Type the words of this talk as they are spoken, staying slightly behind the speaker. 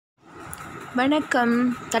வணக்கம்.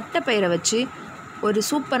 தட்டைப்பயிரை வச்சு ஒரு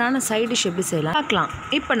சூப்பரான சைட் டிஷ் எப்படி செய்யலாம் பார்க்கலாம்.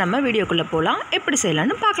 இப்போ நம்ம வீடியோக்குள்ளே போகலாம். எப்படி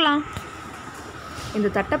செய்யலான்னு பார்க்கலாம். இந்த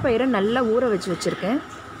தட்டைப்பயிரை நல்லா ஊற வச்சுருக்கேன்.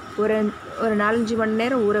 ஒரு 4-5 மணி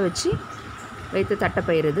நேரம் ஊற வச்சு வைத்த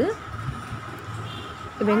தட்டைப்பயிறு இது.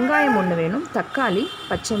 வெங்காயம் 1 வேணும், தக்காளி,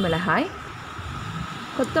 பச்சை மிளகாய்,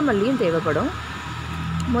 கொத்தமல்லியும் தேவைப்படும்.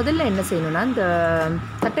 முதல்ல என்ன செய்யணுன்னா, இந்த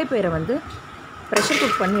தட்டைப்பயிரை வந்து ப்ரெஷர்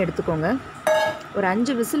குக் பண்ணி எடுத்துக்கோங்க. ஒரு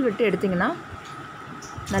 5 விசில் விட்டு எடுத்திங்கன்னா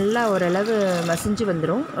நல்லா ஓரளவு மசிஞ்சு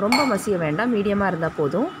வந்துடும். ரொம்ப மசிய வேண்டாம், மீடியமாக இருந்தால்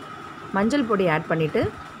போதும். மஞ்சள் பொடி ஆட் பண்ணிவிட்டு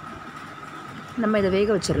நம்ம இதை வேக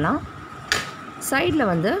வச்சிடலாம். சைடில்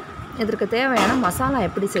வந்து இதற்கு தேவையான மசாலா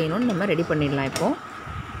எப்படி செய்யணும்னு நம்ம ரெடி பண்ணிடலாம். இப்போது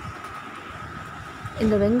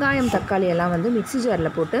இந்த வெங்காயம் தக்காளி எல்லாம் வந்து மிக்ஸி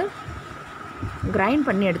ஜாரில் போட்டு கிரைண்ட்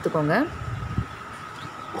பண்ணி எடுத்துக்கோங்க.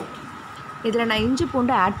 இதில் நான் இஞ்சி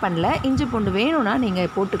பூண்டு ஆட் பண்ணல. இஞ்சி பூண்டு வேணும்னா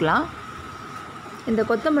நீங்கள் போட்டுக்கலாம். இந்த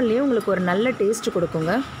கொத்தமல்லியும் உங்களுக்கு ஒரு நல்ல டேஸ்ட்டு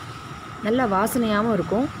கொடுக்குங்க, நல்ல வாசனையாகவும்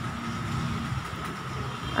இருக்கும்.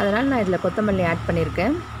 அதனால் நான் இதில் கொத்தமல்லி ஆட்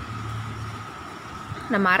பண்ணியிருக்கேன்.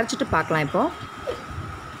 நம்ம அரைச்சிட்டு பார்க்கலாம். இப்போது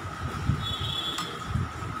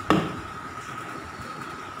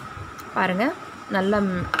பாருங்கள்,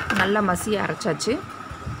 நல்ல மசியை அரைச்சாச்சு.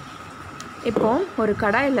 இப்போது ஒரு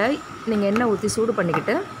கடாயில் நீங்கள் எண்ணெய் ஊற்றி சூடு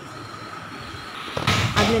பண்ணிக்கிட்டு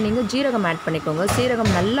அதில் நீங்கள் ஜீரகம் ஆட் பண்ணிக்கோங்க.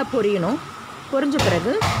 சீரகம் நல்லா பொரியணும். பொரிஞ்ச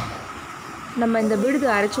பிறகு நம்ம இந்த விழுது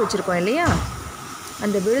அரைச்சி வச்சுருக்கோம் இல்லையா,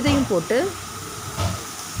 அந்த விழுதையும் போட்டு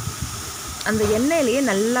அந்த எண்ணெயிலேயே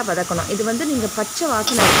நல்லா வதக்கணும். இது வந்து நீங்கள் பச்சை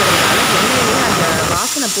வாசனை இருக்கிறதுனால எண்ணெயிலேயே அந்த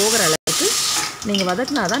வாசனை போகிற அளவுக்கு நீங்கள்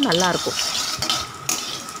வதக்கினா தான் நல்லாயிருக்கும்.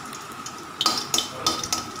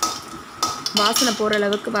 வாசனை போகிற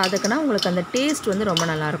அளவுக்கு வதக்கினா உங்களுக்கு அந்த டேஸ்ட் வந்து ரொம்ப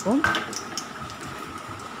நல்லாயிருக்கும்.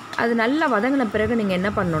 அது நல்லா வதங்கின பிறகு நீங்கள்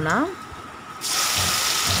என்ன பண்ணணுன்னா,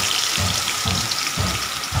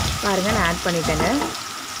 பாருங்கள், நான் ஆட் பண்ணிட்டேங்க.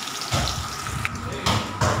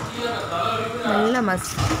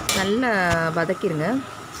 நல்லா வதக்கிடுங்க.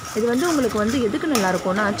 இது வந்து உங்களுக்கு வந்து எதுக்கு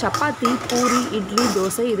நல்லாயிருக்கும்னா, சப்பாத்தி, பூரி, இட்லி,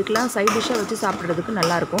 தோசை இதுக்கெலாம் சைட் டிஷ்ஷாக வச்சு சாப்பிட்றதுக்கு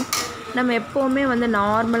நல்லாயிருக்கும். நம்ம எப்போவுமே வந்து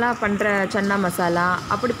நார்மலாக பண்ணுற சன்னா மசாலா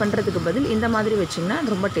அப்படி பண்ணுறதுக்கு பதில் இந்த மாதிரி வச்சிங்கன்னா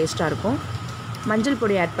ரொம்ப டேஸ்ட்டாக இருக்கும். மஞ்சள்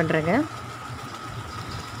பொடி ஆட் பண்ணுறேங்க.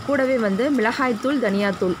 கூடவே வந்து மிளகாய்த்தூள்,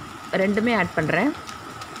 தனியாத்தூள் 2மே ஆட் பண்ணுறேன்.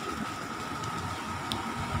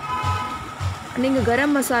 நீங்கள்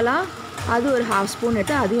கரம் மசாலா அது ஒரு 1/2 ஸ்பூன்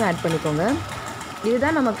எடுத்து அதையும் ஆட் பண்ணிக்கோங்க.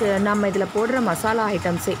 இதுதான் நம்ம இதில் போடுற மசாலா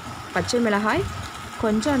ஐட்டம்ஸே. பச்சை மிளகாய்,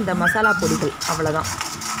 கொஞ்சம் அந்த மசாலா பொடிகள், அவ்வளோதான்.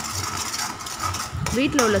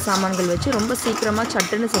 வீட்டில் உள்ள சாமான்கள் வச்சு ரொம்ப சீக்கிரமாக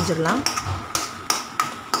சட்டுன்னு செஞ்சிடலாம்.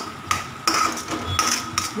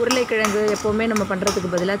 உருளைக்கிழங்கு எப்போவுமே நம்ம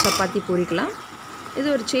பண்ணுறதுக்கு பதிலாக சப்பாத்தி பூரிக்கலாம். இது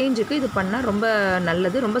ஒரு சேஞ்சுக்கு இது பண்ணால் ரொம்ப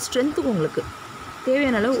நல்லது, ரொம்ப ஸ்ட்ரென்த்துக்கு. உங்களுக்கு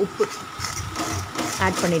தேவையான அளவு உப்பு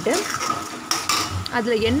ஆட் பண்ணிவிட்டு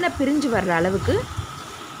அதில் எண்ணெய் பிரிஞ்சு வர்ற அளவுக்கு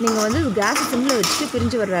நீங்கள் வந்து கேஸ் சிம்மில் வச்சுட்டு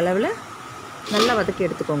பிரிஞ்சு வர்ற அளவில் நல்லா வதக்கி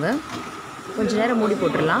எடுத்துக்கோங்க. கொஞ்சம் நேரம் மூடி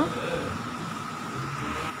போட்டுடலாம்.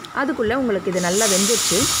 அதுக்குள்ளே உங்களுக்கு இது நல்லா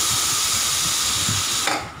வெந்துடுச்சு.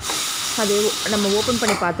 அதை நம்ம ஓப்பன்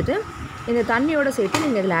பண்ணி பார்த்துட்டு இந்த தண்ணியோடு சேர்த்து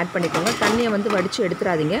நீங்கள் இதில் ஆட் பண்ணிக்கோங்க. தண்ணியை வந்து வடித்து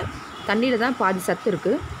எடுத்துடாதீங்க. தண்ணியில் தான் பாதி சத்து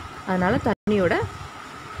இருக்குது. அதனால் தண்ணியோட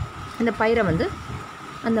இந்த பயிரை வந்து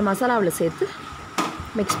அந்த மசாலாவில் சேர்த்து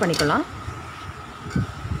மிக்ஸ் பண்ணிக்கலாம்.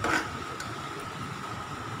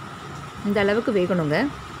 இந்த அளவுக்கு வேகணுங்க.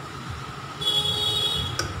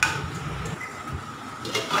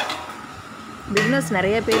 பிஸ்னஸ்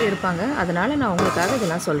நிறைய பேர் இருப்பாங்க, அதனால் நான் உங்களுக்காக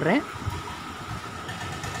இதெல்லாம் சொல்கிறேன்.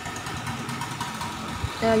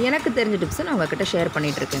 எனக்கு தெரிஞ்ச டிப்ஸை நான் உங்கள்கிட்ட ஷேர்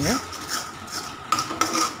பண்ணிகிட்ருக்கேங்க.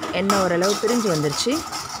 எண்ணெய் ஓரளவு பிரிஞ்சு வந்துருச்சு.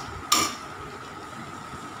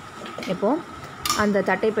 இப்போது அந்த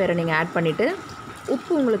தட்டைப்பயிரை நீங்கள் ஆட் பண்ணிவிட்டு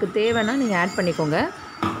உப்பு உங்களுக்கு தேவைன்னா நீங்கள் ஆட் பண்ணிக்கோங்க,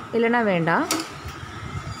 இல்லைன்னா வேண்டாம்.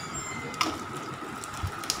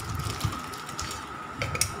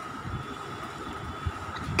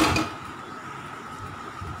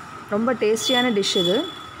 ரொம்ப டேஸ்டியான டிஷ் இது,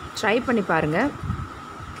 ட்ரை பண்ணி பாருங்கள்.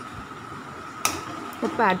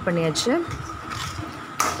 உப்பு ஆட் பண்ணியாச்சு.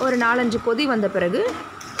 ஒரு 4-5 கொதி வந்த பிறகு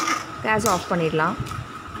கேஸ் ஆஃப் பண்ணிடலாம்.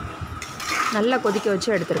 நல்லா கொதிக்க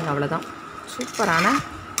வச்சு எடுத்துருங்க, அவ்வளோதான். சூப்பரான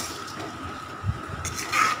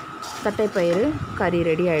தட்டைப்பயிறு கறி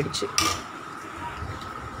ரெடி ஆயிடுச்சு.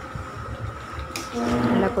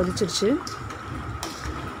 நல்லா கொதிச்சிருச்சு.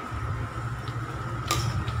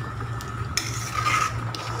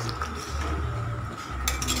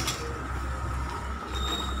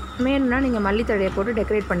 வேணும்னா நீங்கள் மல்லித்தழையை போட்டு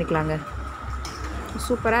டெக்கரேட் பண்ணிக்கலாங்க.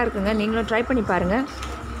 சூப்பராக இருக்குங்க. நீங்களும் ட்ரை பண்ணி பாருங்கள்.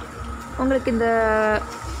 உங்களுக்கு இந்த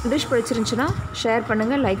டிஷ் பிடிச்சிருந்துச்சுன்னா ஷேர்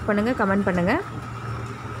பண்ணுங்கள், லைக் பண்ணுங்கள், கமெண்ட் பண்ணுங்கள்.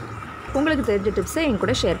 உங்களுக்கு தெரிஞ்ச டிப்ஸை என்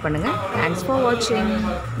கூட ஷேர் பண்ணுங்கள். தேங்க்ஸ் ஃபார் வாட்சிங்.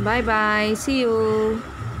 பாய் பாய். see you.